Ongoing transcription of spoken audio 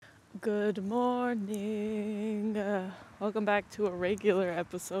Good morning. Welcome back to a regular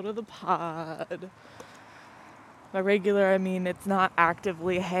episode of the pod. By regular, I mean it's not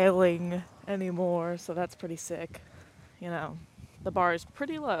actively hailing anymore, so that's pretty sick. You know, the bar is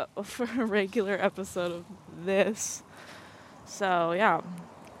pretty low for a regular episode of this. So, yeah,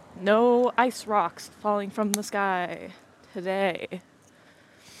 no ice rocks falling from the sky today.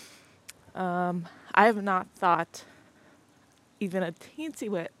 I have not thought even a teensy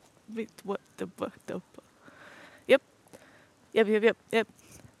bit. Yep, yep.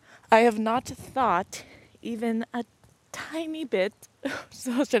 I have not thought even a tiny bit,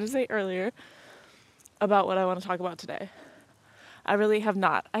 so I was trying to say earlier, about what I want to talk about today. I really have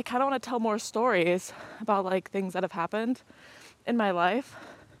not. I kind of want to tell more stories about like things that have happened in my life,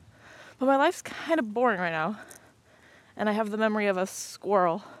 but my life's kind of boring right now, and I have the memory of a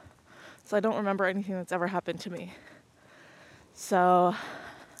squirrel, so I don't remember anything that's ever happened to me. So,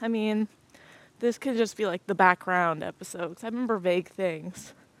 I mean, this could just be like the background episode, because I remember vague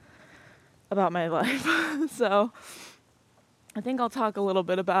things about my life. So I think I'll talk a little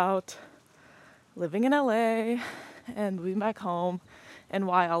bit about living in LA and moving back home and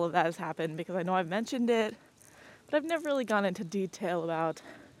why all of that has happened, because I know I've mentioned it, but I've never really gone into detail about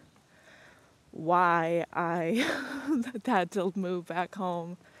why I had to move back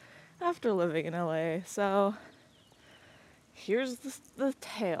home after living in LA. So here's the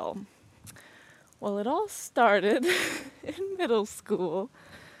tale. Well, it all started in middle school,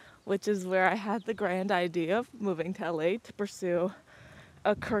 which is where I had the grand idea of moving to LA to pursue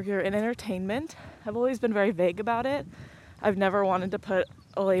a career in entertainment. I've always been very vague about it. I've never wanted to put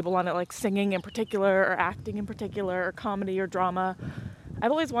a label on it, like singing in particular or acting in particular or comedy or drama.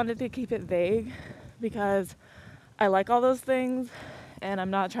 I've always wanted to keep it vague because I like all those things and I'm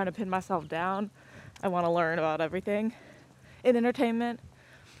not trying to pin myself down. I want to learn about everything in entertainment.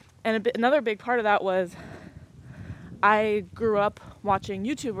 And another big part of that was I grew up watching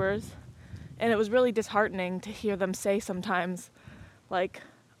YouTubers, and it was really disheartening to hear them say sometimes, like,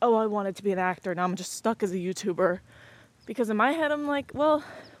 oh, I wanted to be an actor, now I'm just stuck as a YouTuber. Because in my head, I'm like, well,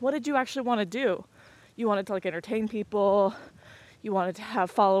 what did you actually want to do? You wanted to, like, entertain people, you wanted to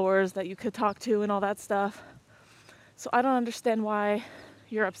have followers that you could talk to and all that stuff. So I don't understand why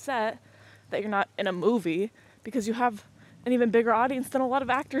you're upset that you're not in a movie, because you have an even bigger audience than a lot of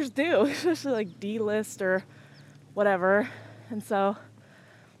actors do, especially like D-list or whatever. And so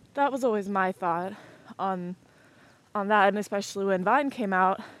that was always my thought on that. And especially when Vine came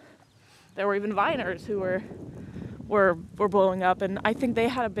out, there were even Viners who were blowing up, and I think they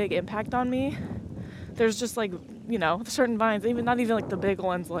had a big impact on me. There's just like, you know, certain Vines, even not even like the big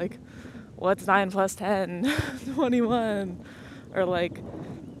ones, like what's 9 plus 10 21, or like,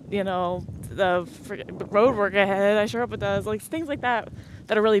 you know, the road work ahead, I sure hope it does, like things like that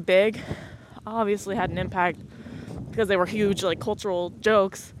are really big, obviously had an impact because they were huge, like cultural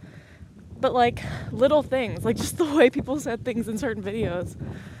jokes. But like little things, like just the way people said things in certain videos,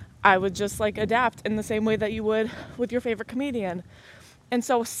 I would just like adapt in the same way that you would with your favorite comedian. And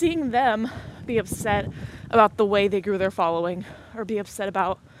so seeing them be upset about the way they grew their following, or be upset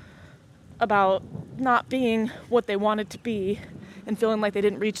about not being what they wanted to be and feeling like they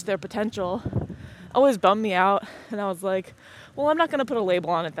didn't reach their potential, always bummed me out. And I was like, well, I'm not going to put a label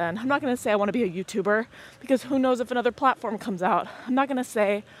on it then. I'm not going to say I want to be a YouTuber, because who knows if another platform comes out. I'm not going to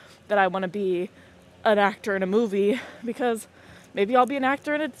say that I want to be an actor in a movie, because maybe I'll be an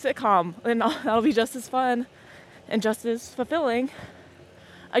actor in a sitcom and that'll be just as fun and just as fulfilling.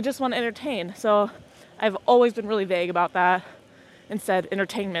 I just want to entertain. So I've always been really vague about that and said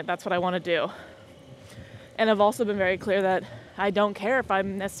entertainment, that's what I want to do. And I've also been very clear that I don't care if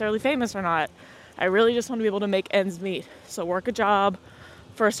I'm necessarily famous or not. I really just want to be able to make ends meet. So work a job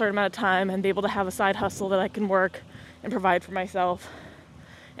for a certain amount of time and be able to have a side hustle that I can work and provide for myself.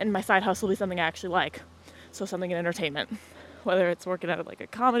 And my side hustle will be something I actually like. So something in entertainment. Whether it's working at like a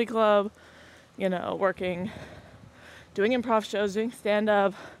comedy club, you know, doing improv shows, doing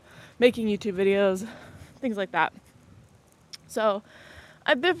stand-up, making YouTube videos, things like that. So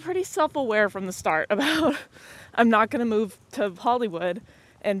I've been pretty self-aware from the start about I'm not going to move to Hollywood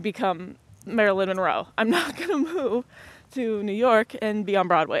and become Marilyn Monroe. I'm not going to move to New York and be on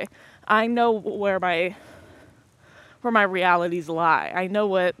Broadway. I know where my realities lie. I know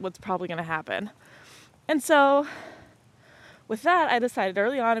what's probably going to happen. And so with that, I decided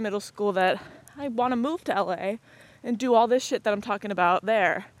early on in middle school that I want to move to LA and do all this shit that I'm talking about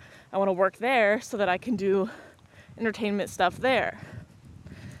there. I want to work there so that I can do entertainment stuff there.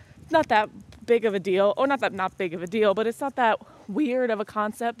 It's not that big of a deal, or not big of a deal, but it's not that weird of a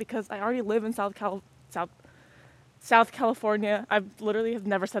concept, because I already live in South California. I literally have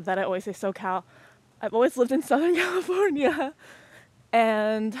never said that. I always say SoCal. I've always lived in Southern California,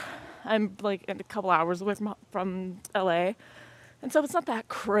 and I'm like a couple hours away from LA. And so it's not that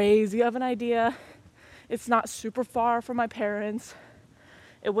crazy of an idea. It's not super far from my parents.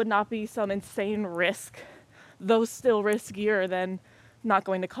 It would not be some insane risk, though still riskier than not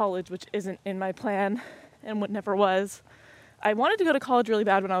going to college, which isn't in my plan and what never was. I wanted to go to college really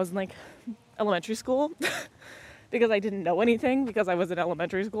bad when I was in like elementary school because I didn't know anything because I was in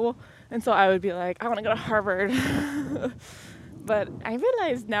elementary school. And so I would be like, I want to go to Harvard. But I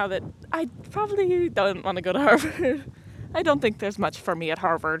realize now that I probably don't want to go to Harvard. I don't think there's much for me at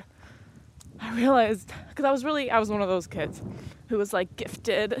Harvard. I realized, because I was one of those kids who was like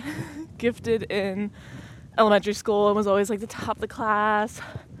gifted in elementary school and was always like the top of the class.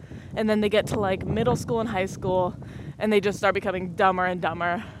 And then they get to like middle school and high school and they just start becoming dumber and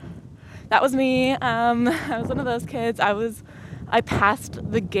dumber. That was me. I was one of those kids. I passed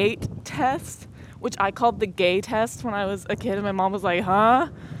the GATE test, which I called the gay test when I was a kid, and my mom was like, huh?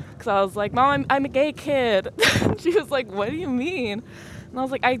 Because I was like, Mom, I'm a gay kid. She was like, what do you mean? And I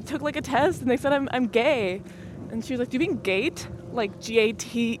was like, I took like a test and they said I'm gay. And she was like, do you mean GATE? Like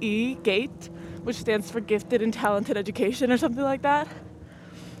GATE, GATE, which stands for Gifted and Talented Education or something like that.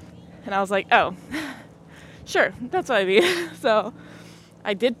 And I was like, oh, sure, that's what I mean. So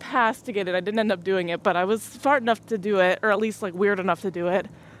I did pass to get it. I didn't end up doing it, but I was smart enough to do it, or at least like weird enough to do it.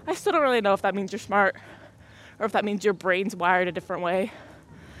 I still don't really know if that means you're smart or if that means your brain's wired a different way.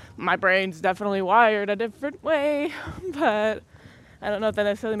 My brain's definitely wired a different way, but I don't know if that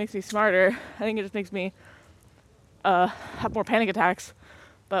necessarily makes me smarter. I think it just makes me have more panic attacks,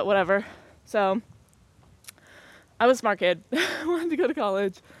 but whatever. So I was a smart kid. Wanted to go to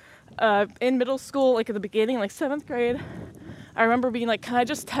college. In middle school, like at the beginning, like 7th grade, I remember being like, can I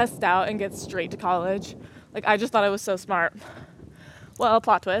just test out and get straight to college? Like, I just thought I was so smart. Well,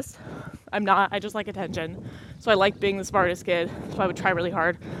 plot twist, I'm not. I just like attention. So I like being the smartest kid, so I would try really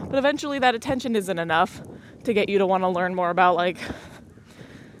hard. But eventually that attention isn't enough to get you to want to learn more about like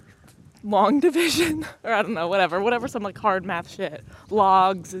long division, or I don't know, whatever some like hard math shit,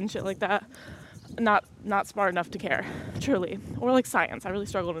 logs and shit like that. Not smart enough to care, truly. Or like science. I really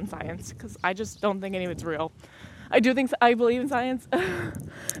struggled in science because I just don't think any of it's real. I believe in science.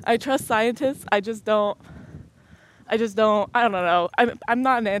 I trust scientists. I don't know. I'm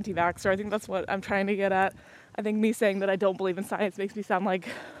not an anti-vaxxer. I think that's what I'm trying to get at. I think me saying that I don't believe in science makes me sound like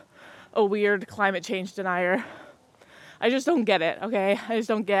a weird climate change denier. I just don't get it, okay? I just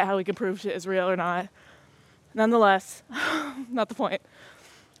don't get how we can prove shit is real or not. Nonetheless, not the point.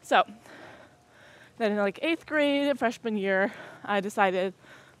 So, then in like 8th grade, freshman year, I decided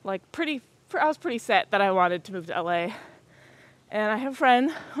I was pretty set that I wanted to move to LA. And I have a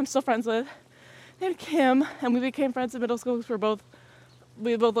friend I'm still friends with named Kim, and we became friends in middle school because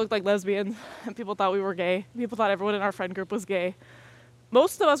we both looked like lesbians, and people thought we were gay. People thought everyone in our friend group was gay.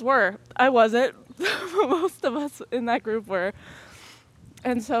 Most of us were. I wasn't, but most of us in that group were.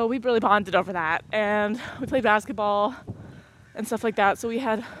 And so we really bonded over that, and we played basketball and stuff like that, so we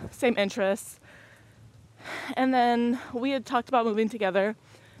had same interests. And then we had talked about moving together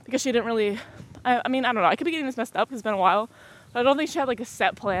because she didn't really, I mean, I don't know, I could be getting this messed up because it's been a while, but I don't think she had like a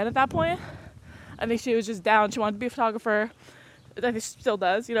set plan at that point. I think she was just down. She wanted to be a photographer. I think she still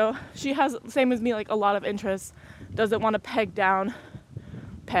does, you know. She has, same as me, like a lot of interests. Doesn't want to peg.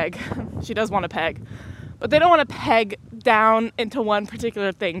 She does want to peg. But they don't want to peg down into one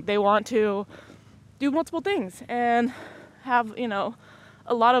particular thing. They want to do multiple things and have, you know,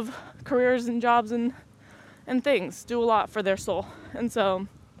 a lot of careers and jobs and things. Do a lot for their soul. And so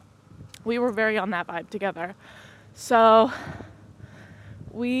we were very on that vibe together. So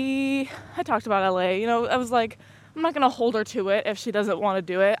I talked about LA, you know, I was like, I'm not going to hold her to it if she doesn't want to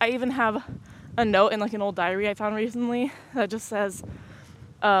do it. I even have a note in like an old diary I found recently that just says,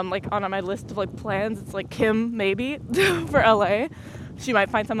 like on my list of like plans, it's like Kim maybe for LA. She might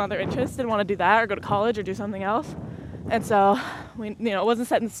find some other interest and want to do that or go to college or do something else. And so it wasn't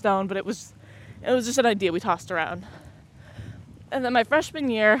set in stone, but it was just an idea we tossed around. And then my freshman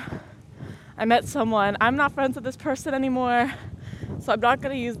year, I met someone. I'm not friends with this person anymore, so I'm not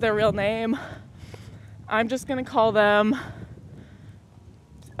going to use their real name. I'm just going to call them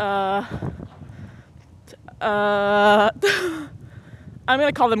I'm going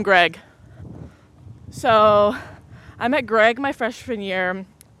to call them Greg. So I met Greg my freshman year.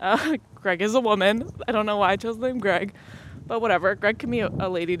 Greg is a woman. I don't know why I chose the name Greg, but whatever. Greg can be a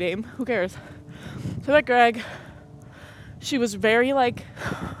lady name. Who cares? So I met Greg. She was very like...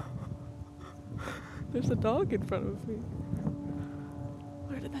 There's a dog in front of me.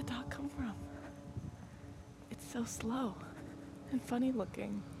 Where did that dog come from? It's so slow and funny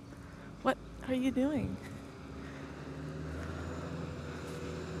looking. What are you doing?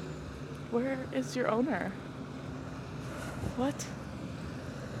 Where is your owner? What?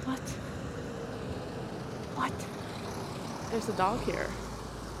 There's a dog here.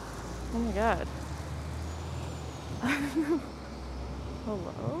 Oh my god.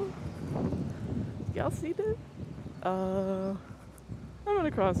 Hello? Y'all see this? I'm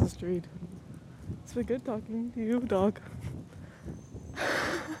gonna cross the street. It's been good talking to you, dog.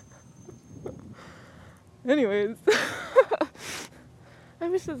 Anyways. I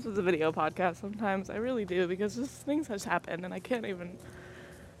wish this was a video podcast sometimes. I really do, because just things just happen and I can't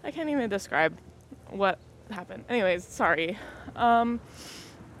even describe what happened. Anyways, sorry.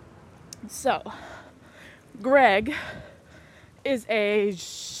 So Greg is a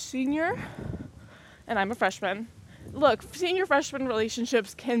senior and I'm a freshman. Look, senior freshman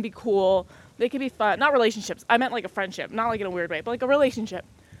relationships can be cool. They can be fun. Not relationships. I meant like a friendship, not like in a weird way, but like a relationship.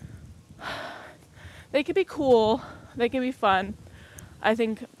 They can be cool. They can be fun. I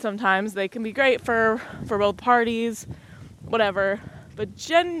think sometimes they can be great for both parties, whatever. But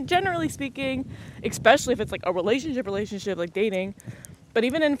generally speaking, especially if it's like a relationship like dating, but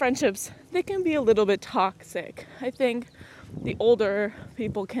even in friendships, they can be a little bit toxic. I think the older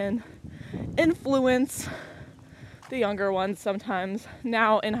people can influence the younger ones sometimes.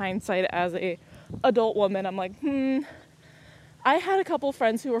 Now, in hindsight, as a adult woman, I'm like, I had a couple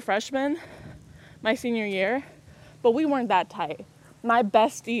friends who were freshmen my senior year, but we weren't that tight. My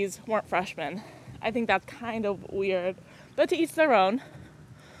besties weren't freshmen. I think that's kind of weird, but to each their own.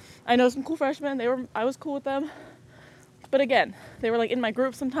 I know some cool freshmen. I was cool with them. But again, they were like in my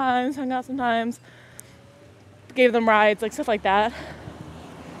group sometimes, hung out sometimes, gave them rides, like stuff like that.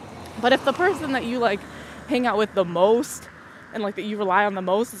 But if the person that you like hang out with the most and like that you rely on the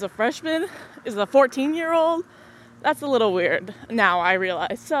most as a freshman is a 14-year-old, that's a little weird now, I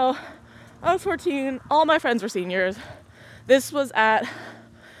realize. So I was 14, all my friends were seniors. This was at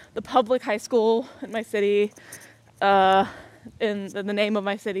the public high school in my city, in the name of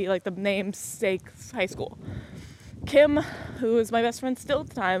my city, like the namesake high school. Kim, who was my best friend still at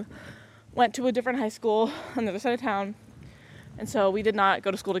the time, went to a different high school on the other side of town, and so we did not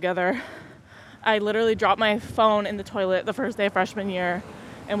go to school together. I literally dropped my phone in the toilet the first day of freshman year,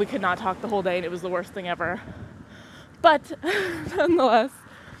 and we could not talk the whole day, and it was the worst thing ever. But nonetheless,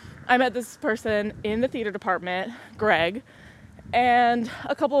 I met this person in the theater department, Greg, and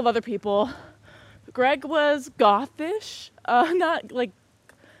a couple of other people. Greg was gothish, not like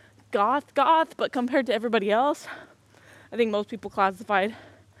goth, but compared to everybody else, I think most people classified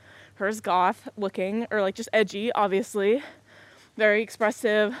her as goth looking, or like just edgy, obviously. Very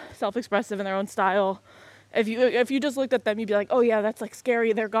expressive, self-expressive in their own style. If you just looked at them, you'd be like, oh yeah, that's like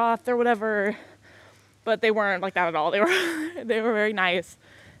scary, they're goth or whatever. But they weren't like that at all. They were very nice,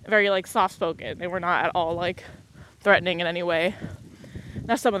 very like soft-spoken. They were not at all like threatening in any way.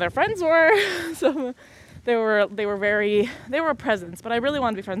 Now some of their friends were, they were a presence, but I really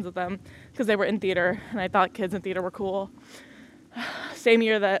wanted to be friends with them because they were in theater and I thought kids in theater were cool. Same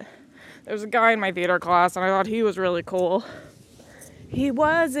year that there was a guy in my theater class and I thought he was really cool. He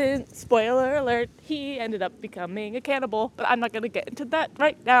wasn't, spoiler alert, he ended up becoming a cannibal, but I'm not going to get into that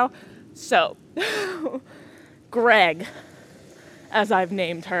right now. So, Greg, as I've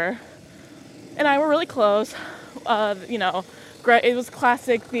named her, and I were really close. Greg, it was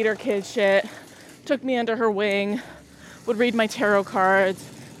classic theater kid shit. Took me under her wing, would read my tarot cards,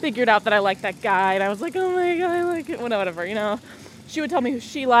 figured out that I liked that guy, and I was like, oh my god, I like it, whatever, She would tell me who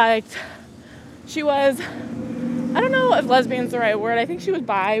she liked. She was, I don't know if lesbian's the right word, I think she was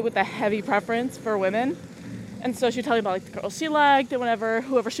bi with a heavy preference for women. And so she'd tell me about like the girls she liked and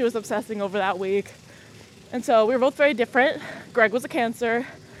whoever she was obsessing over that week. And so we were both very different. Greg was a Cancer.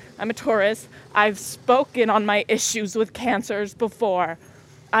 I'm a Taurus. I've spoken on my issues with Cancers before.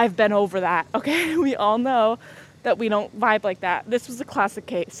 I've been over that, okay? We all know that we don't vibe like that. This was a classic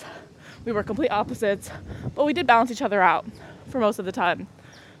case. We were complete opposites, but we did balance each other out for most of the time.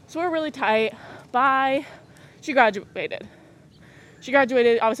 So we're really tight. She graduated.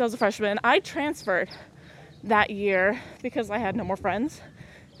 Obviously I was a freshman. I transferred that year because I had no more friends.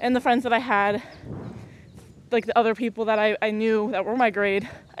 And the friends that I had, like the other people that I knew that were my grade,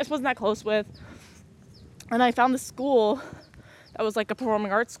 I just wasn't that close with. And I found this school that was like a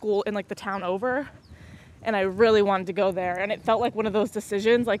performing arts school in like the town over. And I really wanted to go there. And it felt like one of those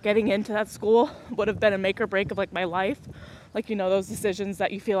decisions, like getting into that school would have been a make or break of like my life. Like, those decisions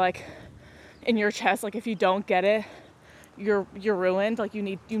that you feel like in your chest, like if you don't get it, you're ruined. Like you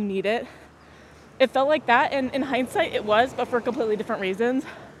need it. It felt like that, and in hindsight it was, but for completely different reasons.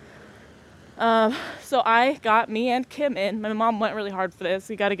 So I got me and Kim in. My mom went really hard for this.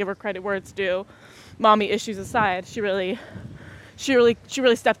 You got to give her credit where it's due. Mommy issues aside, she really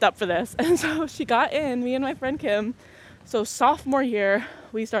stepped up for this. And so she got in, me and my friend Kim. So sophomore year,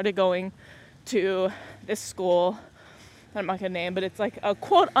 we started going to this school. I'm not gonna name, but it's like a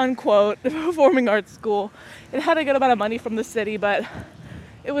quote unquote performing arts school. It had a good amount of money from the city, but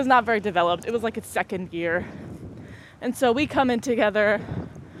it was not very developed. It was like its second year. And so we come in together.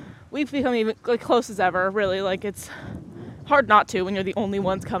 We've become even like close as ever, really. Like, it's hard not to when you're the only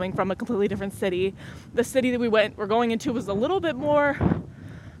ones coming from a completely different city. The city that we're going into was a little bit more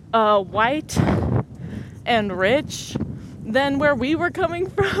white and rich than where we were coming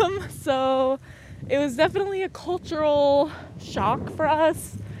from. So it was definitely a cultural shock for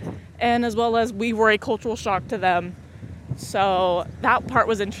us, and as well as we were a cultural shock to them. So that part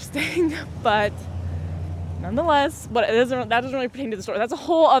was interesting, but nonetheless, that doesn't really pertain to the story. That's a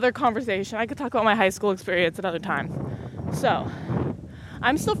whole other conversation. I could talk about my high school experience another time. So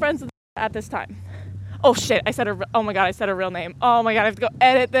I'm still friends with at this time. Oh shit, oh my god, I said a real name. Oh my god, I have to go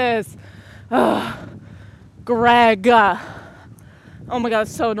edit this. Greg. Oh my god,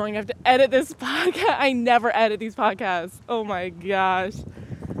 it's so annoying. I have to edit this podcast. I never edit these podcasts. Oh my gosh.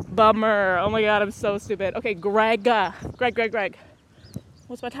 Bummer. Oh my god, I'm so stupid. Okay, Greg. Greg.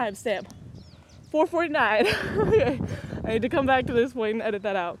 What's my timestamp? 4:49. Okay, I need to come back to this point and edit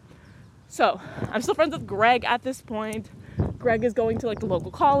that out. So, I'm still friends with Greg at this point. Greg is going to like the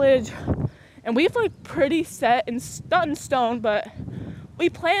local college, and we've like pretty set in stone, but we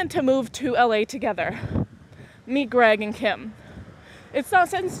plan to move to LA together. Me, Greg, and Kim. It's not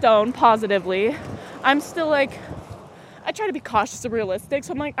set in stone positively. I'm still like, I try to be cautious and realistic.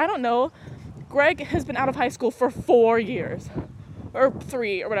 So I'm like, I don't know. Greg has been out of high school for 4 years or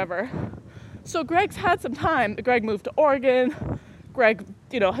 3 or whatever. So Greg's had some time. Greg moved to Oregon. Greg,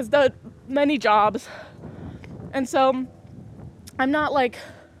 has done many jobs. And so I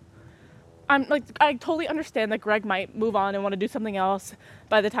totally understand that Greg might move on and want to do something else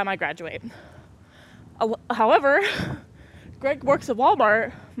by the time I graduate. However, Greg works at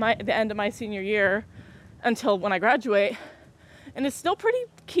Walmart the end of my senior year until when I graduate, and is still pretty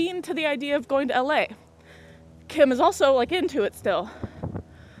keen to the idea of going to LA. Kim is also like into it still.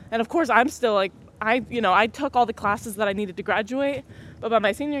 And of course I'm still like, I took all the classes that I needed to graduate, but by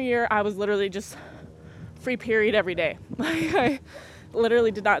my senior year, I was literally just free period every day. Like, I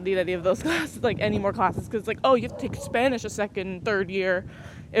literally did not need any of those classes, like any more classes, because like, oh, you have to take Spanish a second, third year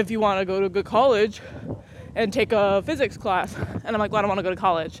if you want to go to a good college and take a physics class. And I'm like, well, I don't want to go to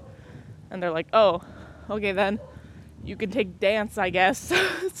college. And they're like, oh, okay, then you can take dance, I guess.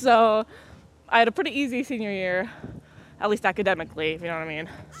 So I had a pretty easy senior year, at least academically, if you know what I mean.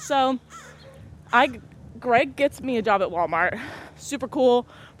 So Greg gets me a job at Walmart. Super cool.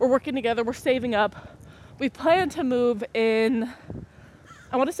 We're working together. We're saving up. We plan to move in,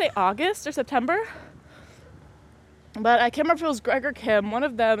 I want to say August or September. But I can't remember if it was Greg or Kim. One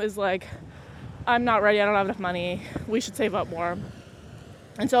of them is like, I'm not ready. I don't have enough money. We should save up more.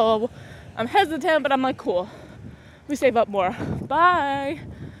 And so I'm hesitant, but I'm like, cool. We save up more. By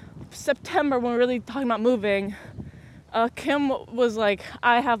September, when we're really talking about moving, Kim was like,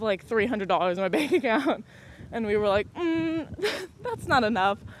 I have like $300 in my bank account. And we were like, that's not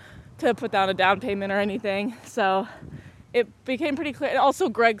enough to put down a down payment or anything. So it became pretty clear. And also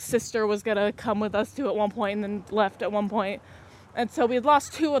Greg's sister was going to come with us too at one point and then left at one point. And so we had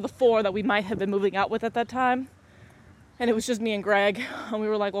lost 2 of the 4 that we might have been moving out with at that time. And it was just me and Greg. And we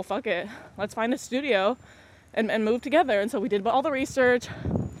were like, well, fuck it. Let's find a studio and move together. And so we did all the research.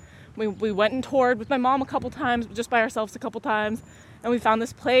 We went and toured with my mom a couple times, just by ourselves a couple times. And we found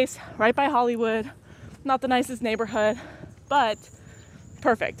this place right by Hollywood. Not the nicest neighborhood, but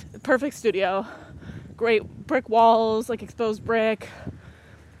perfect studio. Great brick walls, like exposed brick.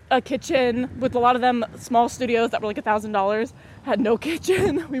 A kitchen, with a lot of them small studios that were like $1,000, had no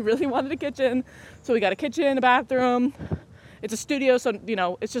kitchen. We really wanted a kitchen, so we got a kitchen, a bathroom. It's a studio, so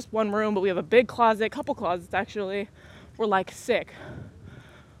it's just one room, but we have a big closet, couple closets actually. We're like sick.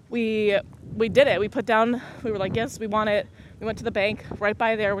 We did it. We were like, yes, we want it. We went to the bank right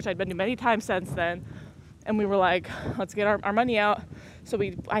by there, which I'd been to many times since then, and we were like, let's get our money out. So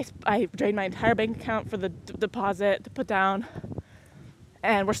I drained my entire bank account for the deposit to put down.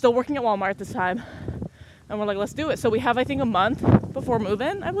 And we're still working at Walmart this time. And we're like, let's do it. So we have, I think, a month before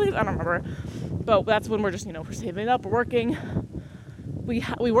move-in, I believe. I don't remember. But that's when we're just, we're saving up, we're working. We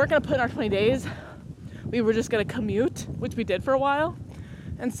weren't going to put in our 20 days. We were just going to commute, which we did for a while.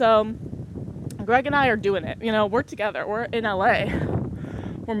 And so Greg and I are doing it. We're together. We're in LA.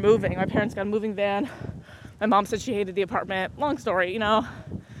 We're moving. My parents got a moving van. My mom said she hated the apartment. Long story,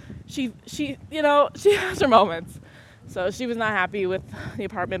 she has her moments. So she was not happy with the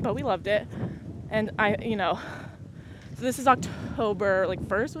apartment, but we loved it. And so this is October, like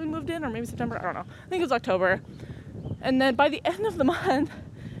 1st when we moved in, or maybe September, I don't know. I think it was October. And then by the end of the month,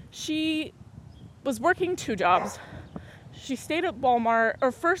 she was working 2 jobs. She stayed at Walmart,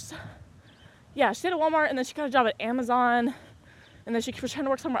 she stayed at Walmart, and then she got a job at Amazon, and then she was trying to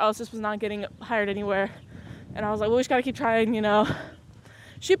work somewhere else, just was not getting hired anywhere. And I was like, well, we just gotta keep trying,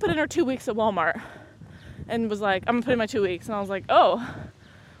 She put in her 2 weeks at Walmart, and was like, I'm gonna put in my 2 weeks. And I was like, oh,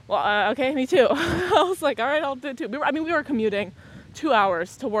 well, okay, me too. I was like, all right, I'll do it too. We were commuting 2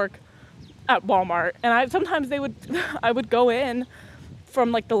 hours to work at Walmart, and I would go in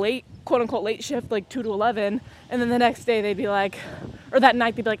from like the late, quote unquote late shift, like 2 to 11, and then the next day they'd be like, or that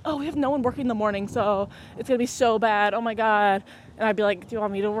night they'd be like, oh, we have no one working in the morning, so it's gonna be so bad, oh my god. And I'd be like, do you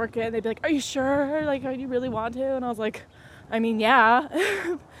want me to work it? And they'd be like, are you sure? Like, do you really want to? And I was like, I mean, yeah.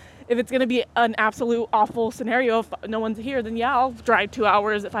 If it's gonna be an absolute awful scenario, if no one's here, then yeah, I'll drive 2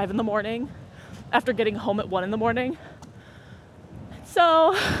 hours at 5 in the morning after getting home at 1 in the morning.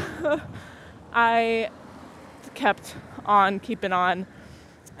 So I kept on keeping on.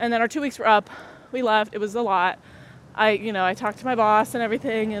 And then our 2 weeks were up. We left. It was a lot. I talked to my boss and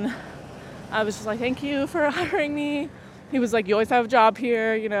everything, and I was just like, thank you for hiring me. He was like, you always have a job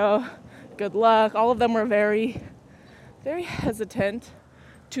here, good luck. All of them were very, very hesitant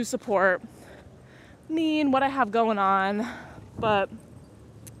to support me and what I have going on, but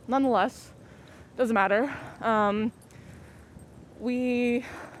nonetheless, doesn't matter. I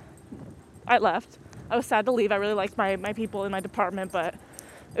left. I was sad to leave. I really liked my people in my department, but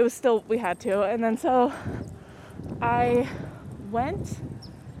it was still, we had to. And then so I went,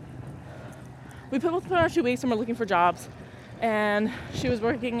 we both put in our 2 weeks and we're looking for jobs. And she was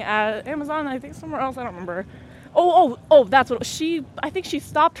working at Amazon, I think somewhere else, I don't remember. Oh, that's what, I think she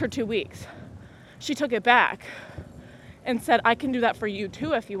stopped her 2 weeks. She took it back and said, I can do that for you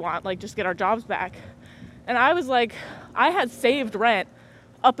too if you want, like just get our jobs back. And I was like, I had saved rent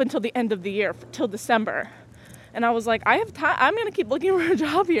up until the end of the year, till December. And I was like, I have time, I'm gonna keep looking for a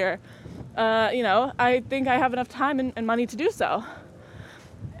job here. I think I have enough time and money to do so.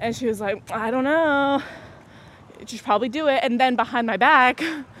 And she was like, I don't know, you should probably do it. And then behind my back,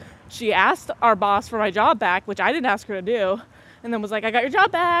 she asked our boss for my job back, which I didn't ask her to do, and then was like, I got your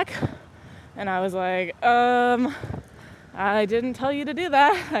job back. And I was like, I didn't tell you to do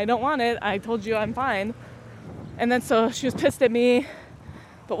that. I don't want it. I told you I'm fine. And then so she was pissed at me,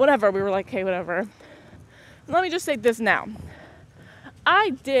 but whatever. We were like, okay, whatever. Let me just say this now.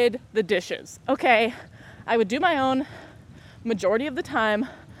 I did the dishes, okay? I would do my own majority of the time.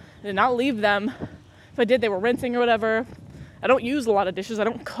 I did not leave them. If I did, they were rinsing or whatever. I don't use a lot of dishes. I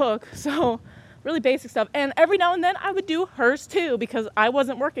don't cook, so really basic stuff. And every now and then I would do hers too, because I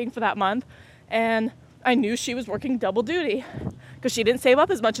wasn't working for that month, and I knew she was working double duty because she didn't save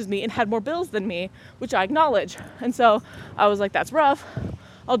up as much as me and had more bills than me, which I acknowledge. And so I was like, that's rough.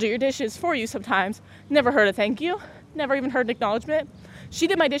 I'll do your dishes for you sometimes. Never heard a thank you. Never even heard an acknowledgement. She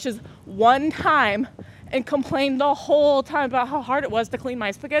did my dishes one time and complained the whole time about how hard it was to clean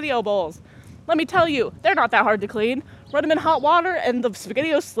my SpaghettiO bowls. Let me tell you, they're not that hard to clean. Run them in hot water and the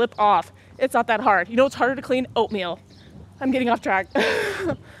SpaghettiOs slip off. It's not that hard. You know what's harder to clean? Oatmeal. I'm getting off track.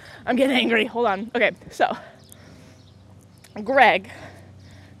 I'm getting angry. Hold on. Okay, so Greg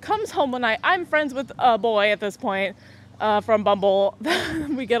comes home one night. I'm friends with a boy at this point from Bumble.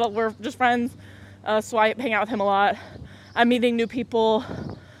 We're just friends, so I hang out with him a lot. I'm meeting new people.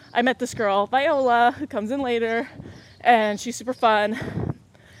 I met this girl, Viola, who comes in later, and she's super fun.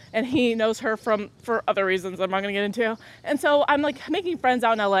 And he knows her for other reasons I'm not gonna get into. And so I'm like making friends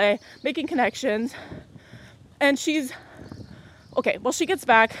out in LA, making connections. And she gets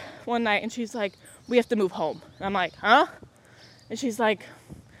back one night and she's like, we have to move home. And I'm like, huh? And she's like,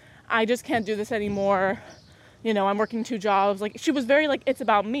 I just can't do this anymore. I'm working 2 jobs. Like, she was very like, it's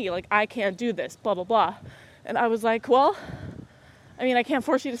about me. Like, I can't do this, blah, blah, blah. And I was like, well, I mean, I can't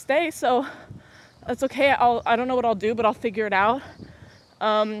force you to stay, so that's okay. I don't know what I'll do, but I'll figure it out.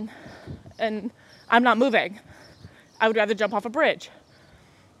 And I'm not moving. I would rather jump off a bridge.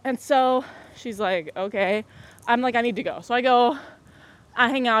 And so she's like, okay. I'm like, I need to go. So I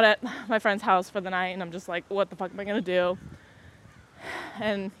hang out at my friend's house for the night, and I'm just like, what the fuck am I gonna do?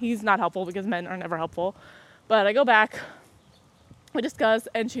 And he's not helpful because men are never helpful. But I go back, we discuss,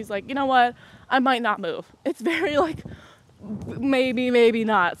 and she's like, you know what? I might not move. It's very like, maybe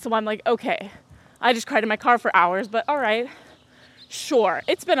not. So I'm like, okay. I just cried in my car for hours, but all right. Sure,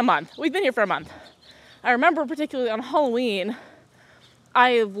 it's been a month. We've been here for a month. I remember particularly on Halloween,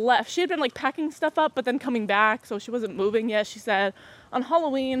 I left. She had been like packing stuff up, but then coming back, so she wasn't moving yet. She said, on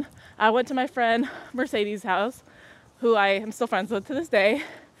Halloween, I went to my friend Mercedes' house, who I am still friends with to this day.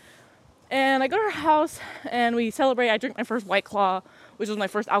 And I go to her house and we celebrate. I drink my first White Claw, which was my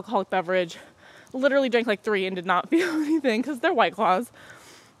first alcoholic beverage. Literally drank like 3 and did not feel anything because they're White Claws.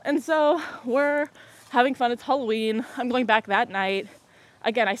 And so we're having fun. It's Halloween. I'm going back that night.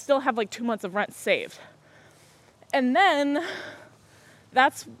 Again, I still have like 2 months of rent saved. And then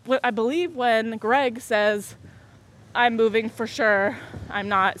that's what I believe when Greg says, I'm moving for sure. I'm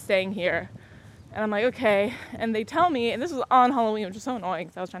not staying here. And I'm like, okay. And they tell me, and this was on Halloween, which is so annoying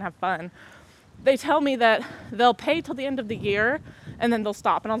because I was trying to have fun. They tell me that they'll pay till the end of the year and then they'll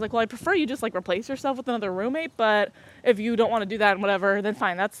stop. And I was like, well, I prefer you just like replace yourself with another roommate. But if you don't want to do that and whatever, then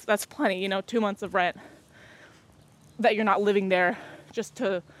fine. That's plenty, 2 months of rent that you're not living there just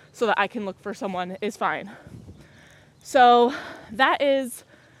so that I can look for someone is fine. So that is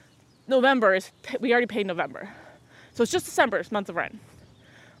November. We already paid November. So it's just December's month of rent.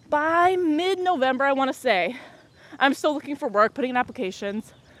 By mid-November, I want to say, I'm still looking for work, putting in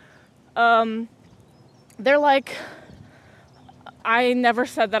applications. They're like, I never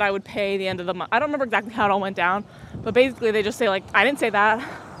said that I would pay the end of the month. I don't remember exactly how it all went down, but basically they just say like, I didn't say that.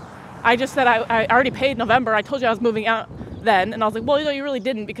 I just said I already paid November. I told you I was moving out then. And I was like, well, you really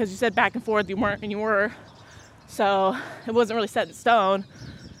didn't because you said back and forth you weren't and you were. So it wasn't really set in stone.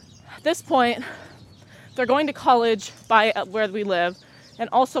 At this point, they're going to college by where we live. And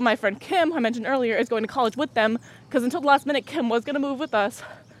also my friend Kim, who I mentioned earlier, is going to college with them because until the last minute, Kim was going to move with us.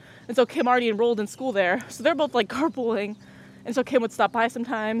 And so Kim already enrolled in school there. So they're both like carpooling. And so Kim would stop by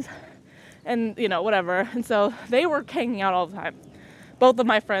sometimes and, whatever. And so they were hanging out all the time. Both of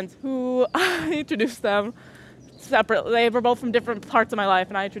my friends who I introduced them separately. They were both from different parts of my life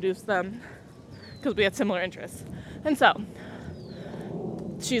and I introduced them because we had similar interests. And so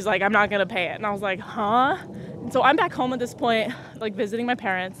she's like, I'm not going to pay it. And I was like, huh? And so I'm back home at this point, like visiting my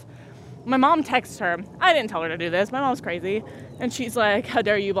parents. My mom texts her. I didn't tell her to do this. My mom's crazy. And she's like, how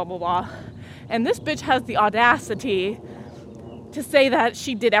dare you, blah, blah, blah. And this bitch has the audacity to say that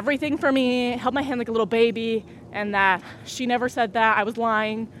she did everything for me, held my hand like a little baby, and that she never said that I was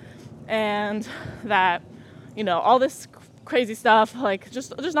lying, and that, all this crazy stuff, like,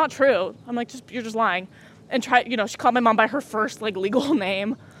 just not true. I'm like, you're just lying. And she called my mom by her first, like, legal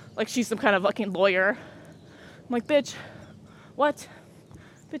name, like she's some kind of fucking lawyer. I'm like, bitch, what?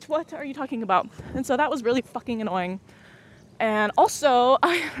 Bitch, what are you talking about? And so that was really fucking annoying. And also,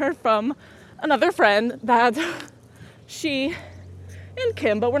 I heard from another friend that she and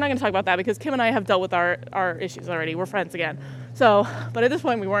Kim, but we're not going to talk about that because Kim and I have dealt with our issues already. We're friends again. So, but at this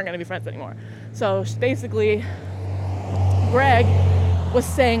point, we weren't going to be friends anymore. So basically, Greg was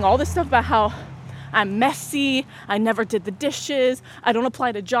saying all this stuff about how I'm messy, I never did the dishes, I don't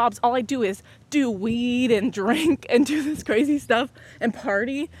apply to jobs, all I do is do weed and drink and do this crazy stuff and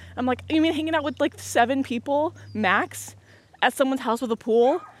party. I'm like, you mean hanging out with like 7 people max at someone's house with a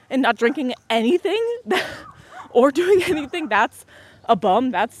pool and not drinking anything or doing anything? That's a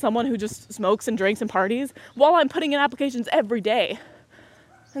bum. That's someone who just smokes and drinks and parties while I'm putting in applications every day.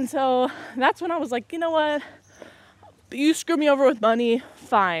 And so that's when I was like, you know what? You screw me over with money,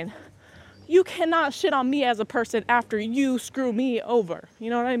 fine. You cannot shit on me as a person after you screw me over. You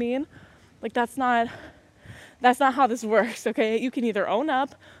know what I mean? Like, that's not how this works, okay? You can either own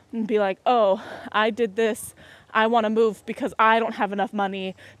up and be like, oh, I did this. I want to move because I don't have enough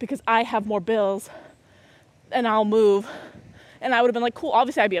money, because I have more bills, and I'll move. And I would have been like, cool,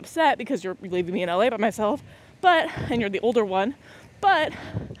 obviously I'd be upset because you're leaving me in LA by myself, and you're the older one. But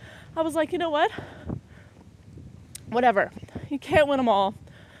I was like, you know what? Whatever. You can't win them all.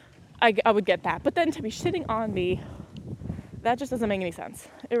 I would get that. But then to be shitting on me, that just doesn't make any sense.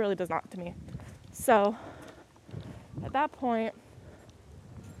 It really does not to me. So at that point,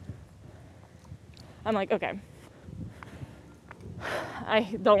 I'm like, okay, I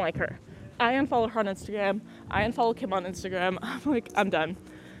don't like her. I unfollowed her on Instagram. I unfollowed Kim on Instagram. I'm like, I'm done.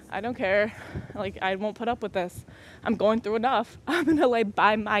 I don't care. Like, I won't put up with this. I'm going through enough. I'm in LA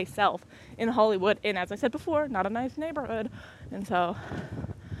by myself in Hollywood, in, as I said before, not a nice neighborhood. And so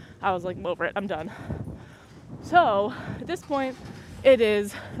I was like, I'm over it. I'm done. So at this point, it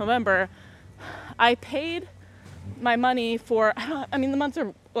is November. I paid my money for, the months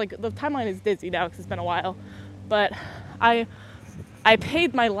are, like, the timeline is dizzy now because it's been a while. But I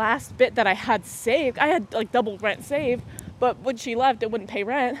paid my last bit that I had saved. I had, like, double rent saved. But when she left, it wouldn't pay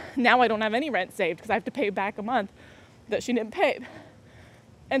rent. Now I don't have any rent saved because I have to pay back a month that she didn't pay.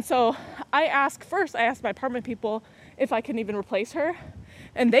 And so I asked my apartment people if I can even replace her.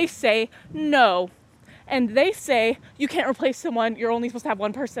 And they say, no. And they say, you can't replace someone. You're only supposed to have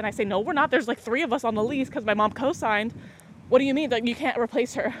one person. I say, no, we're not. There's like 3 of us on the lease because my mom co-signed. what do you mean that you can't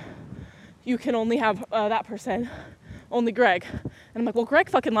replace her? You can only have that person, only Greg. And I'm like, well, Greg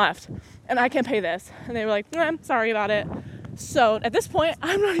fucking left and I can't pay this. And they were like, I'm sorry about it. So at this point,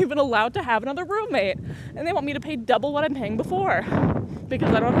 I'm not even allowed to have another roommate. And they want me to pay double what I'm paying before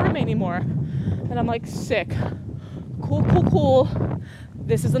because I don't have a roommate anymore. And I'm like, sick. Cool.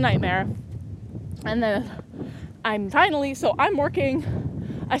 This is a nightmare. And then I'm working.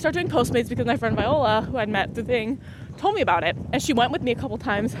 I started doing Postmates because my friend Viola, who I'd met through the thing, told me about it. And she went with me a couple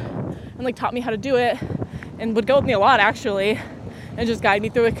times and like taught me how to do it and would go with me a lot actually and just guide me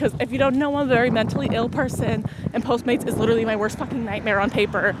through it, because if you don't know, I'm a very mentally ill person and Postmates is literally my worst fucking nightmare on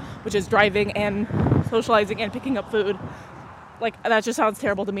paper, which is driving and socializing and picking up food. Like, that just sounds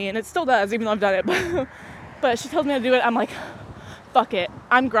terrible to me, and it still does, even though I've done it. But she tells me how to do it. I'm like, fuck it,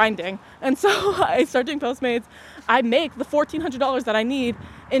 I'm grinding. And so I start doing Postmates. I make the $1,400 that I need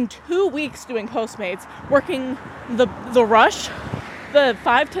in 2 weeks doing Postmates, working the rush, the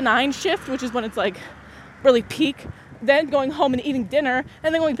 5 to 9 shift, which is when it's like really peak, then going home and eating dinner,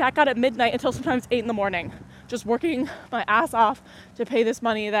 and then going back out at midnight until sometimes 8 in the morning, just working my ass off to pay this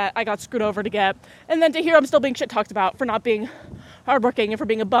money that I got screwed over to get. And then to hear I'm still being shit talked about for not being hardworking and for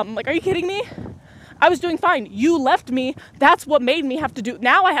being a bum. I'm like, are you kidding me? I was doing fine. You left me. That's what made me have to do.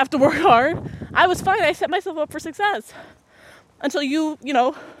 Now I have to work hard. I was fine. I set myself up for success until you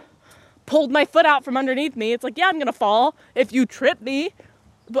pulled my foot out from underneath me. It's like, yeah, I'm going to fall if you trip me,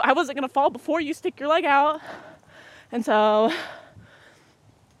 but I wasn't going to fall before you stick your leg out. And so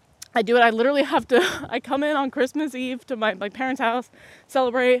I do it. I literally have to, I come in on Christmas Eve to my parents' house,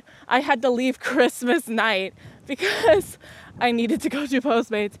 celebrate. I had to leave Christmas night because I needed to go do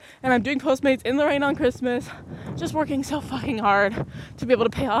Postmates. And I'm doing Postmates in the rain on Christmas, just working so fucking hard to be able to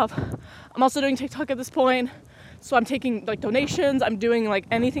pay off. I'm also doing TikTok at this point. So I'm taking like donations. I'm doing like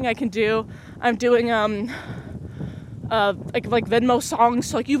anything I can do. I'm doing like Venmo songs.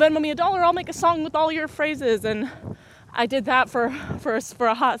 So like, you Venmo me $1, I'll make a song with all your phrases. And I did that for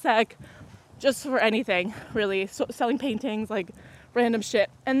a hot sec, just for anything really. So selling paintings, like random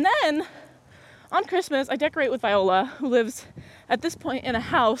shit. And then on Christmas, I decorate with Viola, who lives at this point in a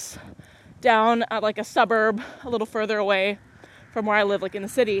house down at like a suburb a little further away from where I live, like in the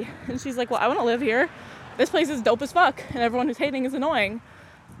city. And she's like, well, I want to live here. This place is dope as fuck, and everyone who's hating is annoying.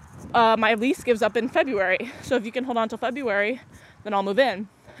 My lease gives up in February, so if you can hold on till February, then I'll move in.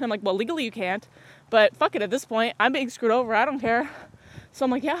 And I'm like, well, legally you can't, but fuck it, at this point, I'm being screwed over, I don't care. So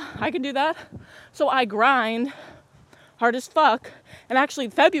I'm like, yeah, I can do that. So I grind hard as fuck, and actually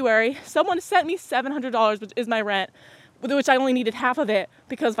in February, someone sent me $700, which is my rent, which I only needed half of it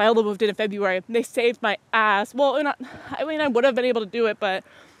because Viola moved in February. They saved my ass. Well, I would have been able to do it, but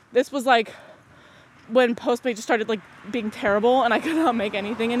this was like when Postmates just started like being terrible and I could not make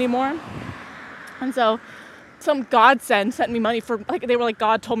anything anymore. And so some godsend sent me money for, like, they were like,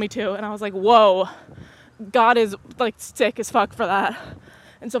 God told me to. And I was like, whoa, God is like sick as fuck for that.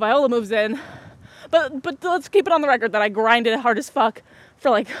 And so Viola moves in. But let's keep it on the record that I grinded hard as fuck for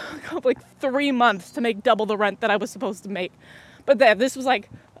like 3 months to make double the rent that I was supposed to make. But this was like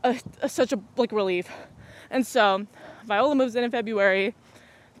such a like relief. And so Viola moves in February.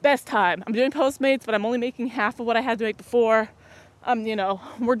 Best time. I'm doing Postmates, but I'm only making half of what I had to make before.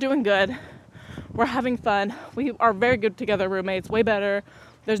 We're doing good. We're having fun. We are very good together roommates, way better.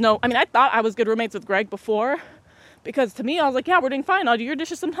 I thought I was good roommates with Greg before, because to me, I was like, yeah, we're doing fine. I'll do your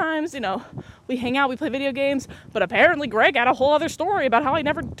dishes sometimes. We hang out, we play video games. But apparently Greg had a whole other story about how I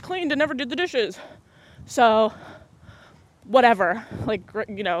never cleaned and never did the dishes. So, whatever.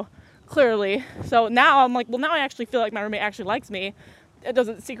 Clearly. So now I'm like, well, now I actually feel like my roommate actually likes me. It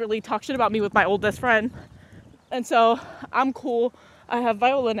doesn't secretly talk shit about me with my old best friend. And so I'm cool. I have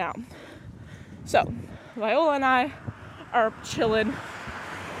Viola now. So Viola and I are chilling.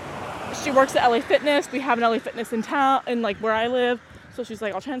 She works at LA Fitness. We have an LA Fitness in town, in like where I live. So she's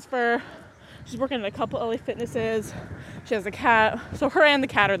like, I'll transfer. She's working at a couple LA Fitnesses. She has a cat. So her and the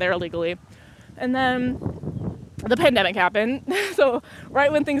cat are there illegally. And then the pandemic happened. So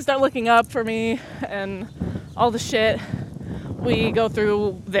right when things start looking up for me and all the shit, we go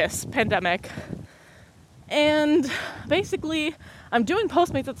through this pandemic. And basically, I'm doing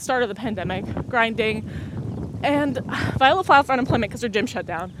Postmates at the start of the pandemic, grinding. And Viola filed for unemployment because her gym shut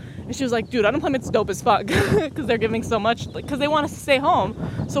down. And she was like, dude, unemployment's dope as fuck because they're giving so much, because they want us to stay home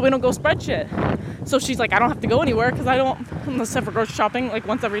so we don't go spread shit. So she's like, I don't have to go anywhere because I don't, unless I for grocery shopping like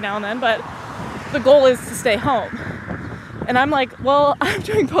once every now and then, but the goal is to stay home. And I'm like, well, I'm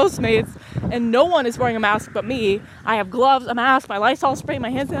doing Postmates and no one is wearing a mask but me. I have gloves, a mask, my Lysol spray,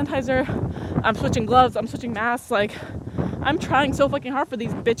 my hand sanitizer. I'm switching gloves, I'm switching masks. Like, I'm trying so fucking hard for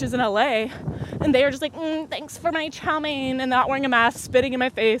these bitches in LA, and they are just like, thanks for my chow mein, and not wearing a mask, spitting in my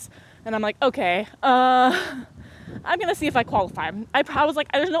face. And I'm like, okay, I'm gonna see if I qualify. I was like,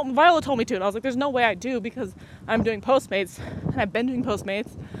 Viola told me to, and I was like, there's no way I do, because I'm doing Postmates, and I've been doing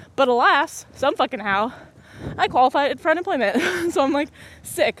Postmates, but alas, some fucking how, I qualified for unemployment. So I'm like,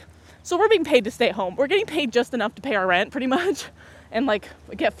 sick. So we're being paid to stay at home. We're getting paid just enough to pay our rent, pretty much, and like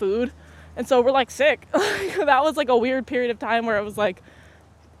get food. And so we're like sick. That was like a weird period of time where it was like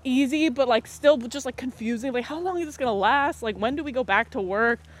easy, but like still just like confusing. Like, how long is this gonna last? Like, when do we go back to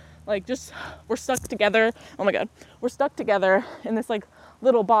work? Like, just, we're stuck together. Oh my God. We're stuck together in this like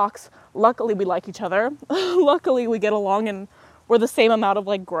little box. Luckily we like each other. Luckily we get along and we're the same amount of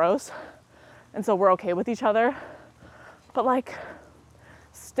like gross. And so we're okay with each other. But like,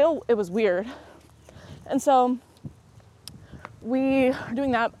 still it was weird. And so we are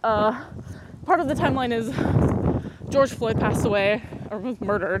doing that. Part of the timeline is George Floyd passed away, or was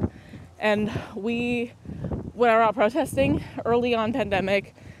murdered. And we went out protesting early on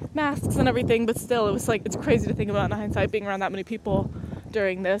pandemic, masks and everything, but still it was like, it's crazy to think about in hindsight being around that many people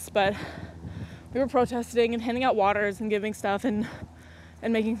during this. But we were protesting and handing out waters and giving stuff and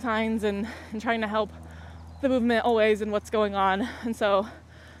making signs and trying to help the movement always and what's going on. And so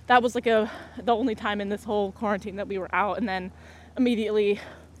that was like the only time in this whole quarantine that we were out, and then immediately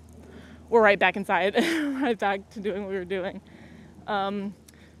we're right back inside, right back to doing what we were doing. And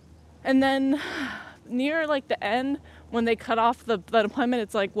then near like the end, when they cut off the unemployment,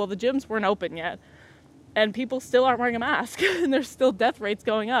 it's like, well, the gyms weren't open yet, and people still aren't wearing a mask, and there's still death rates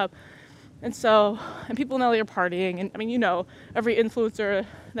going up. And so, and people in LA are partying, and I mean, you know, every influencer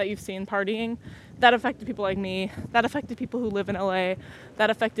that you've seen partying, that affected people like me, that affected people who live in LA, that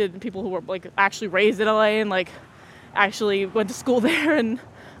affected people who were like actually raised in LA and like actually went to school there and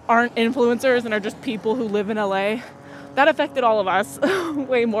aren't influencers and are just people who live in LA. That affected all of us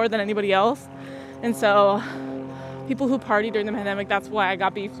way more than anybody else. And so people who party during the pandemic, that's why I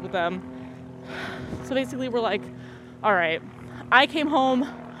got beefs with them. So basically we're like, all right, I came home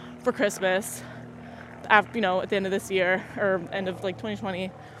for Christmas after, you know, at the end of this year, or end of like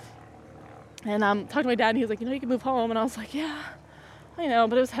 2020. And talked to my dad, and he was like, you know, you can move home. And I was like, yeah, I know,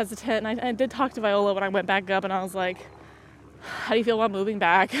 but it was hesitant. And I did talk to Viola when I went back up, and I was like, how do you feel about moving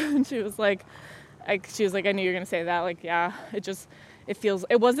back? And she was like, I knew you were gonna say that. Like, yeah,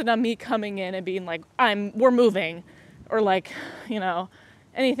 it wasn't on me coming in and being like, we're moving, or like, you know,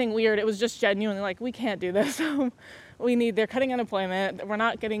 anything weird. It was just genuinely like, we can't do this. They're cutting unemployment.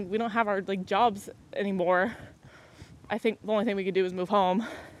 We don't have our like jobs anymore. I think the only thing we could do is move home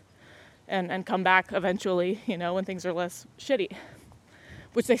and come back eventually, you know, when things are less shitty,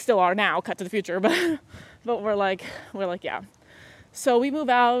 which they still are now, cut to the future, but we're like, yeah. So we move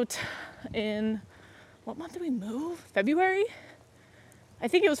out in, what month did we move? February? I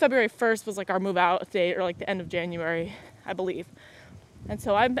think it was February 1st was like our move out date, or like the end of January, I believe. And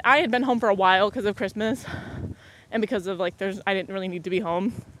so I had been home for a while because of Christmas, and because of like, I didn't really need to be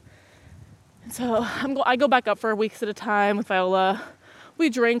home. And so I go back up for weeks at a time with Viola. We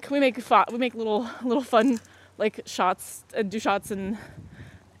drink, we make little fun like shots and do shots and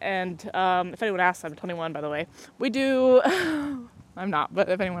if anyone asks, I'm 21 by the way. We do, I'm not, but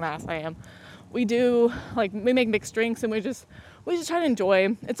if anyone asks, I am. We do like, we make mixed drinks, and we just try to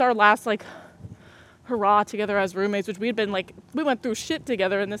enjoy. It's our last like hurrah together as roommates, which we went through shit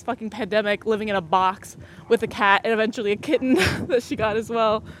together in this fucking pandemic, living in a box with a cat and eventually a kitten that she got as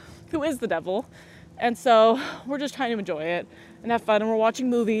well, who is the devil. And so we're just trying to enjoy it and have fun, and we're watching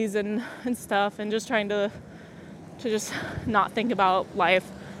movies and stuff, and just trying to just not think about life,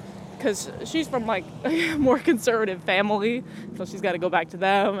 because she's from like a more conservative family, so she's got to go back to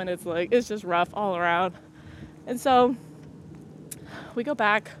them, and it's just rough all around. And so we go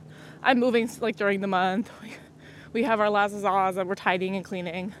back. I'm moving like during the month. We have our last zaws and we're tidying and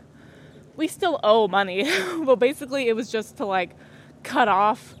cleaning. We still owe money, but basically it was just to like cut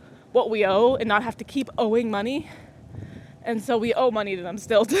off what we owe and not have to keep owing money. And so we owe money to them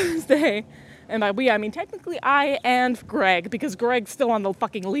still to this day. And by we, I mean technically I and Greg, because Greg's still on the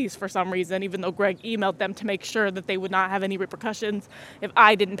fucking lease for some reason, even though Greg emailed them to make sure that they would not have any repercussions if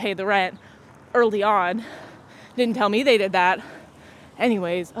I didn't pay the rent early on. Didn't tell me they did that.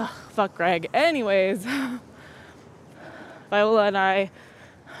 Anyways, fuck Greg. Anyways, Viola and I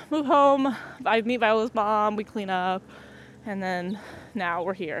move home. I meet Viola's mom, we clean up, and then now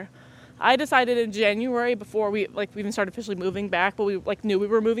we're here. I decided in January, before we even started officially moving back, but we knew we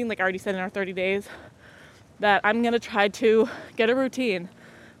were moving, I already said in our 30 days, that I'm gonna try to get a routine.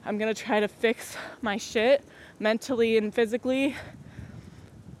 I'm gonna try to fix my shit mentally and physically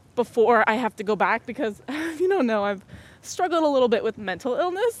before I have to go back, because if you don't know, I've struggled a little bit with mental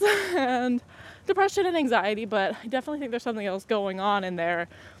illness and depression and anxiety, but I definitely think there's something else going on in there.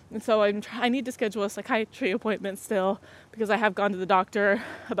 And so I need to schedule a psychiatry appointment still, because I have gone to the doctor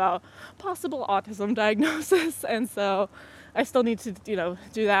about possible autism diagnosis. And so I still need to,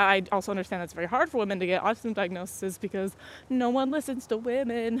 do that. I also understand it's very hard for women to get autism diagnoses because no one listens to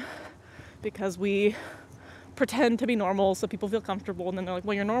women, because we pretend to be normal so people feel comfortable, and then they're like,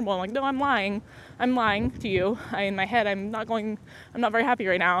 well, you're normal. I'm like, no, I'm lying to you. In my head, I'm not very happy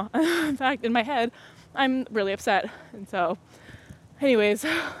right now. In fact, in my head, I'm really upset. And so anyways,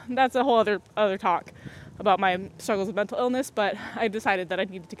 that's a whole other talk about my struggles with mental illness, but I decided that I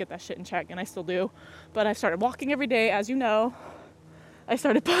needed to get that shit in check, and I still do. But I started walking every day, as you know. I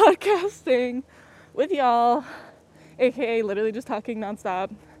started podcasting with y'all, aka literally just talking nonstop.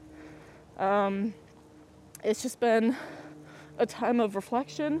 It's just been a time of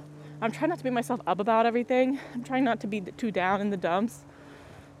reflection. I'm trying not to beat myself up about everything. I'm trying not to be too down in the dumps,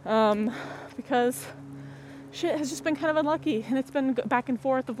 because shit has just been kind of unlucky, and it's been back and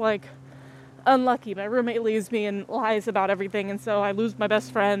forth of like unlucky. My roommate leaves me and lies about everything, and so I lose my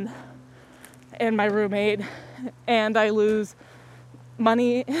best friend and my roommate, and I lose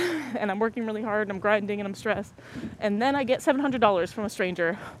money, and I'm working really hard, and I'm grinding, and I'm stressed, and then I get $700 from a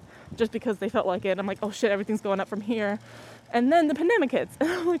stranger just because they felt like it. I'm like, oh shit, everything's going up from here. And then the pandemic hits,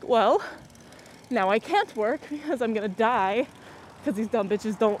 and I'm like, well, now I can't work because I'm gonna die because these dumb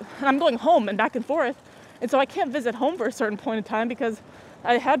bitches don't, and I'm going home and back and forth. And so I can't visit home for a certain point in time because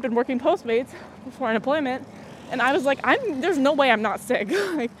I had been working Postmates before unemployment. And I was like, there's no way I'm not sick.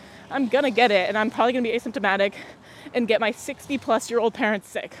 Like, I'm gonna get it, and I'm probably gonna be asymptomatic and get my 60-plus-year-old parents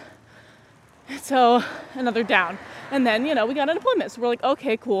sick. So another down. And then, we got unemployment. So we're like,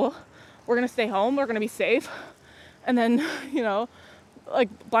 okay, cool. We're gonna stay home. We're gonna be safe. And then,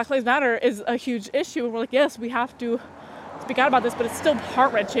 like, Black Lives Matter is a huge issue. And we're like, yes, we have to speak out about this, but it's still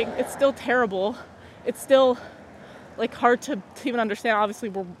heart-wrenching. It's still terrible. It's still like hard to even understand. Obviously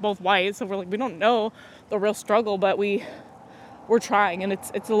we're both white, so we're like, we don't know the real struggle, but we're trying, and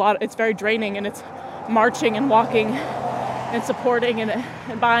it's a lot. It's very draining, and it's marching and walking and supporting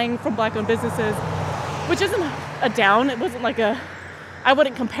and buying from Black-owned businesses, which isn't a down. It wasn't like I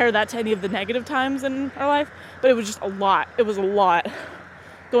wouldn't compare that to any of the negative times in our life, but it was just a lot. It was a lot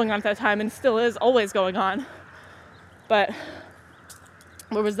going on at that time, and still is always going on. But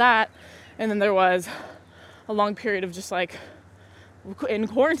there was that. And then there was a long period of just like in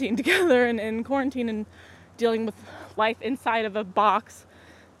quarantine together, and in quarantine and dealing with life inside of a box,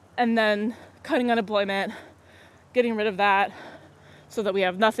 and then cutting unemployment, getting rid of that so that we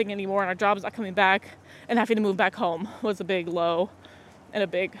have nothing anymore and our job's not coming back, and having to move back home was a big low and a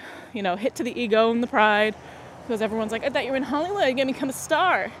big, hit to the ego and the pride, because everyone's like, I thought you were in Hollywood, you're gonna become a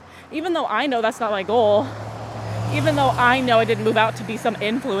star. Even though I know that's not my goal, even though I know I didn't move out to be some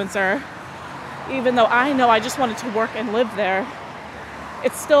influencer, even though I know I just wanted to work and live there,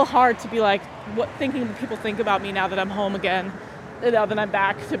 it's still hard to be like, thinking that people think about me now that I'm home again, now that I'm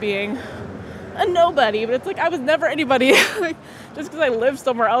back to being a nobody. But it's like, I was never anybody. Like, just because I lived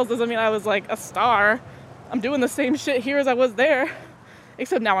somewhere else doesn't mean I was like a star. I'm doing the same shit here as I was there,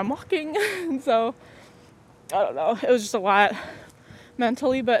 except now I'm walking. And so, I don't know, it was just a lot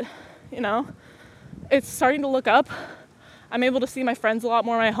mentally, but it's starting to look up. I'm able to see my friends a lot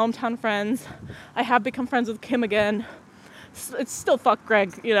more, my hometown friends. I have become friends with Kim again. It's still fuck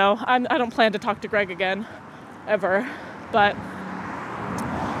Greg, I don't plan to talk to Greg again, ever. But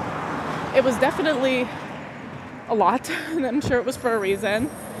it was definitely a lot, and I'm sure it was for a reason.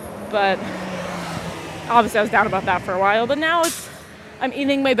 But obviously I was down about that for a while. But now I'm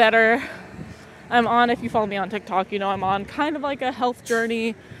eating way better. I'm on, if you follow me on TikTok, I'm on kind of like a health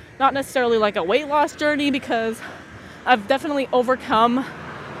journey. Not necessarily like a weight loss journey, because I've definitely overcome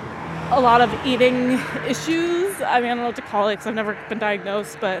a lot of eating issues. I mean, I don't know what to call it because I've never been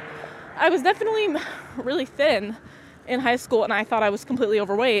diagnosed, but I was definitely really thin in high school, and I thought I was completely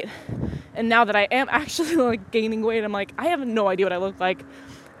overweight. And now that I am actually like gaining weight, I'm like, I have no idea what I look like.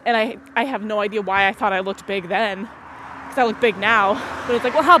 And I have no idea why I thought I looked big then, because I look big now. But it's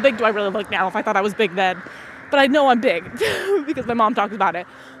like, well, how big do I really look now if I thought I was big then? But I know I'm big because my mom talks about it.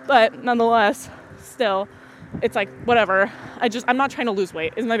 But nonetheless, still, it's like, whatever. I'm not trying to lose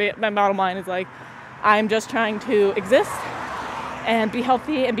weight. My bottom line is like, I'm just trying to exist and be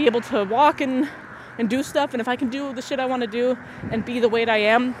healthy and be able to walk and do stuff. And if I can do the shit I want to do and be the weight I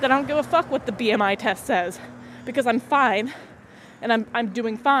am, then I don't give a fuck what the BMI test says, because I'm fine and I'm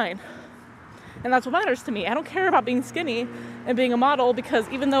doing fine. And that's what matters to me. I don't care about being skinny and being a model, because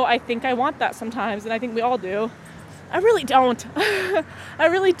even though I think I want that sometimes, and I think we all do, I really don't. I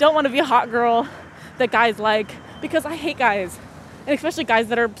really don't want to be a hot girl that guys like, because I hate guys, and especially guys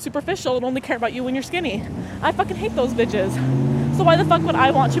that are superficial and only care about you when you're skinny. I fucking hate those bitches. So why the fuck would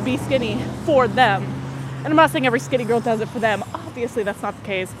I want to be skinny for them? And I'm not saying every skinny girl does it for them. Obviously, that's not the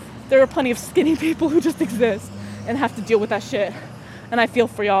case. There are plenty of skinny people who just exist and have to deal with that shit. And I feel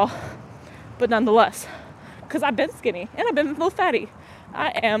for y'all. But nonetheless, because I've been skinny and I've been a little fatty. I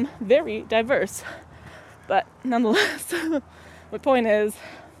am very diverse. But nonetheless, my point is,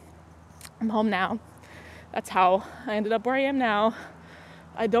 I'm home now. That's how I ended up where I am now.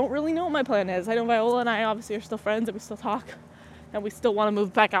 I don't really know what my plan is. I know Viola and I obviously are still friends and we still talk. And we still want to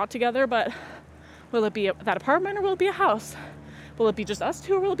move back out together, but will it be that apartment or will it be a house? Will it be just us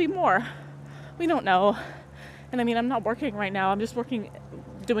two or will it be more? We don't know. And I mean, I'm not working right now. I'm just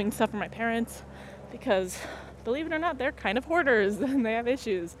doing stuff for my parents because, believe it or not, they're kind of hoarders and they have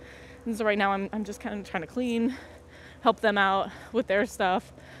issues. And so right now I'm just kind of trying to clean, help them out with their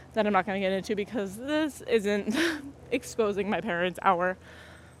stuff that I'm not going to get into because this isn't exposing my parents' hour.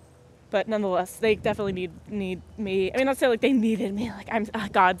 But nonetheless, they definitely need me. I mean, not say like they needed me, like I'm a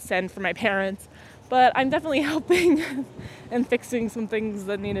godsend for my parents, but I'm definitely helping and fixing some things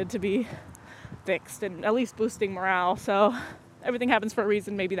that needed to be fixed and at least boosting morale. So everything happens for a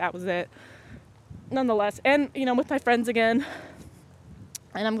reason. Maybe that was it. Nonetheless, and with my friends again,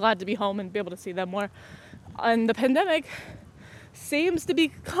 and I'm glad to be home and be able to see them more. And the pandemic seems to be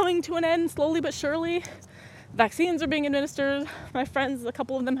coming to an end slowly but surely. Vaccines are being administered. My friends, a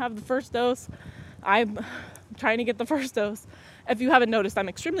couple of them have the first dose. I'm trying to get the first dose. If you haven't noticed, I'm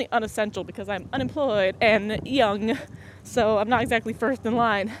extremely unessential because I'm unemployed and young, so I'm not exactly first in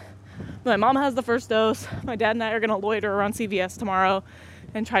line. My mom has the first dose. My dad and I are going to loiter around CVS tomorrow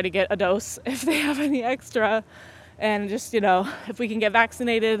and try to get a dose if they have any extra. And just, if we can get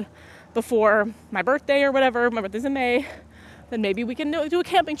vaccinated before my birthday or whatever, my birthday's in May, then maybe we can do a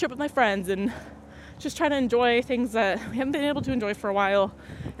camping trip with my friends and just try to enjoy things that we haven't been able to enjoy for a while.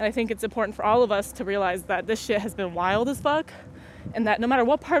 And I think it's important for all of us to realize that this shit has been wild as fuck, and that no matter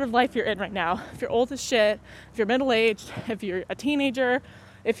what part of life you're in right now, if you're old as shit, if you're middle-aged, if you're a teenager,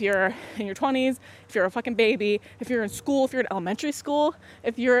 if you're in your 20s, if you're a fucking baby, if you're in school, if you're in elementary school,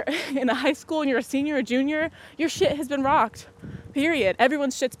 if you're in a high school and you're a senior or junior, your shit has been rocked. Period.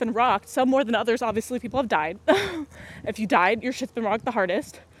 Everyone's shit's been rocked. Some more than others. Obviously, people have died. If you died, your shit's been rocked the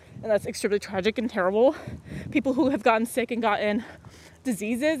hardest. And that's extremely tragic and terrible. People who have gotten sick and gotten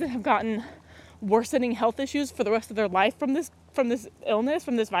diseases and have gotten worsening health issues for the rest of their life from this illness,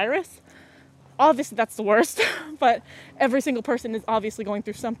 from this virus. Obviously, that's the worst. But every single person is obviously going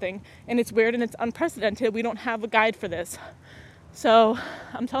through something. And it's weird and it's unprecedented. We don't have a guide for this. So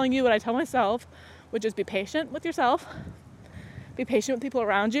I'm telling you what I tell myself, which is be patient with yourself. Be patient with people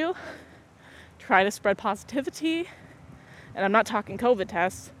around you. Try to spread positivity. And I'm not talking COVID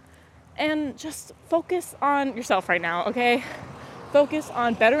tests. And just focus on yourself right now, okay? Focus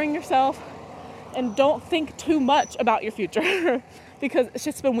on bettering yourself and don't think too much about your future because it's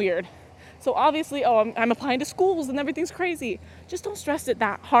just been weird. So obviously, I'm applying to schools and everything's crazy. Just don't stress it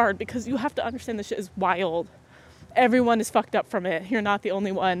that hard because you have to understand this shit is wild. Everyone is fucked up from it. You're not the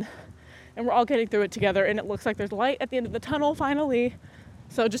only one. And we're all getting through it together and it looks like there's light at the end of the tunnel finally.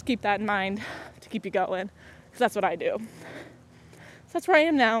 So just keep that in mind to keep you going because that's what I do. So that's where I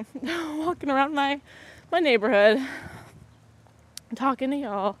am now, walking around my neighborhood, talking to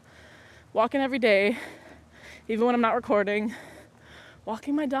y'all, walking every day, even when I'm not recording,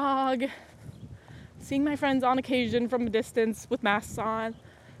 walking my dog, seeing my friends on occasion from a distance with masks on,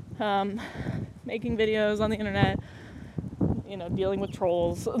 making videos on the internet, dealing with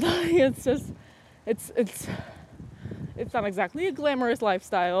trolls. It's not exactly a glamorous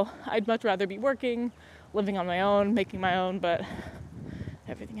lifestyle. I'd much rather be working, living on my own, making my own, but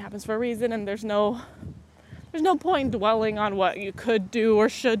everything happens for a reason, and there's no point dwelling on what you could do or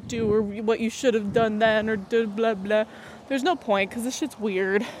should do or what you should have done then or did blah blah. There's no point because this shit's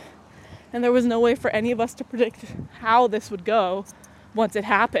weird, and there was no way for any of us to predict how this would go once it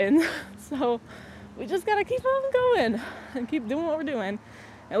happened. So we just gotta keep on going and keep doing what we're doing.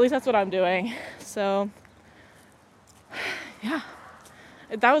 At least that's what I'm doing. So yeah,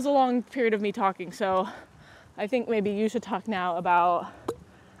 that was a long period of me talking. So I think maybe you should talk now about,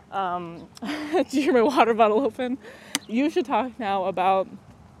 did you hear my water bottle open? You should talk now about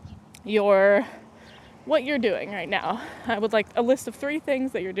what you're doing right now. I would like a list of 3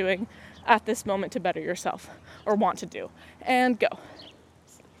 things that you're doing at this moment to better yourself or want to do. And go.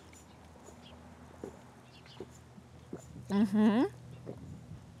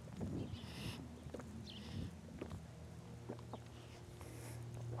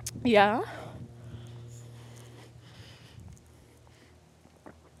 Yeah.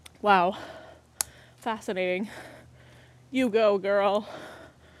 Wow. fascinating. You go, girl.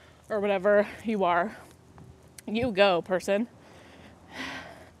 Or whatever you are. You go, person.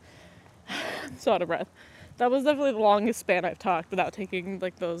 So out of breath. That was definitely the longest span I've talked without taking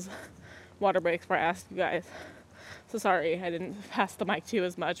like those water breaks where I asked you guys. So sorry I didn't pass the mic to you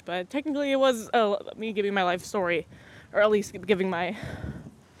as much, but technically it was me giving my life story, or at least giving my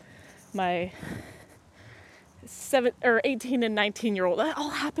 18 and 19-year-old. That all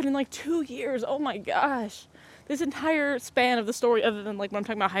happened in like 2 years. Oh my gosh. This entire span of the story, other than like when I'm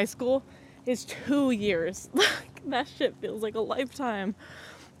talking about high school, is 2 years. That shit feels like a lifetime.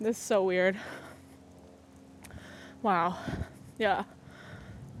 This is so weird. Wow. Yeah.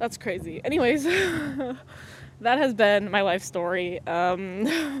 That's crazy. Anyways, that has been my life story.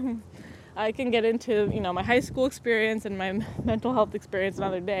 I can get into, my high school experience and my mental health experience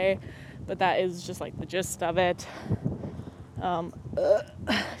another day, but that is just like the gist of it.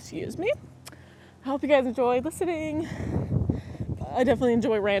 Excuse me. I hope you guys enjoy listening. I definitely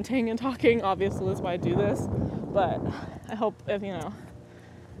enjoy ranting and talking. Obviously, that's why I do this. But I hope if,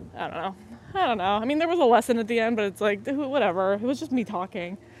 I don't know. I mean, there was a lesson at the end, but it's like, whatever. It was just me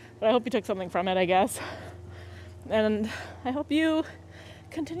talking. But I hope you took something from it, I guess. And I hope you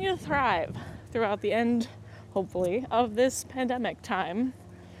continue to thrive throughout the end, hopefully, of this pandemic time.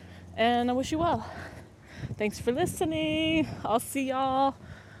 And I wish you well. Thanks for listening. I'll see y'all.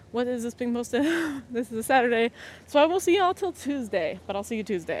 What is this being posted? This is a Saturday. So I will see y'all till Tuesday. But I'll see you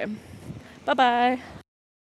Tuesday. Bye-bye.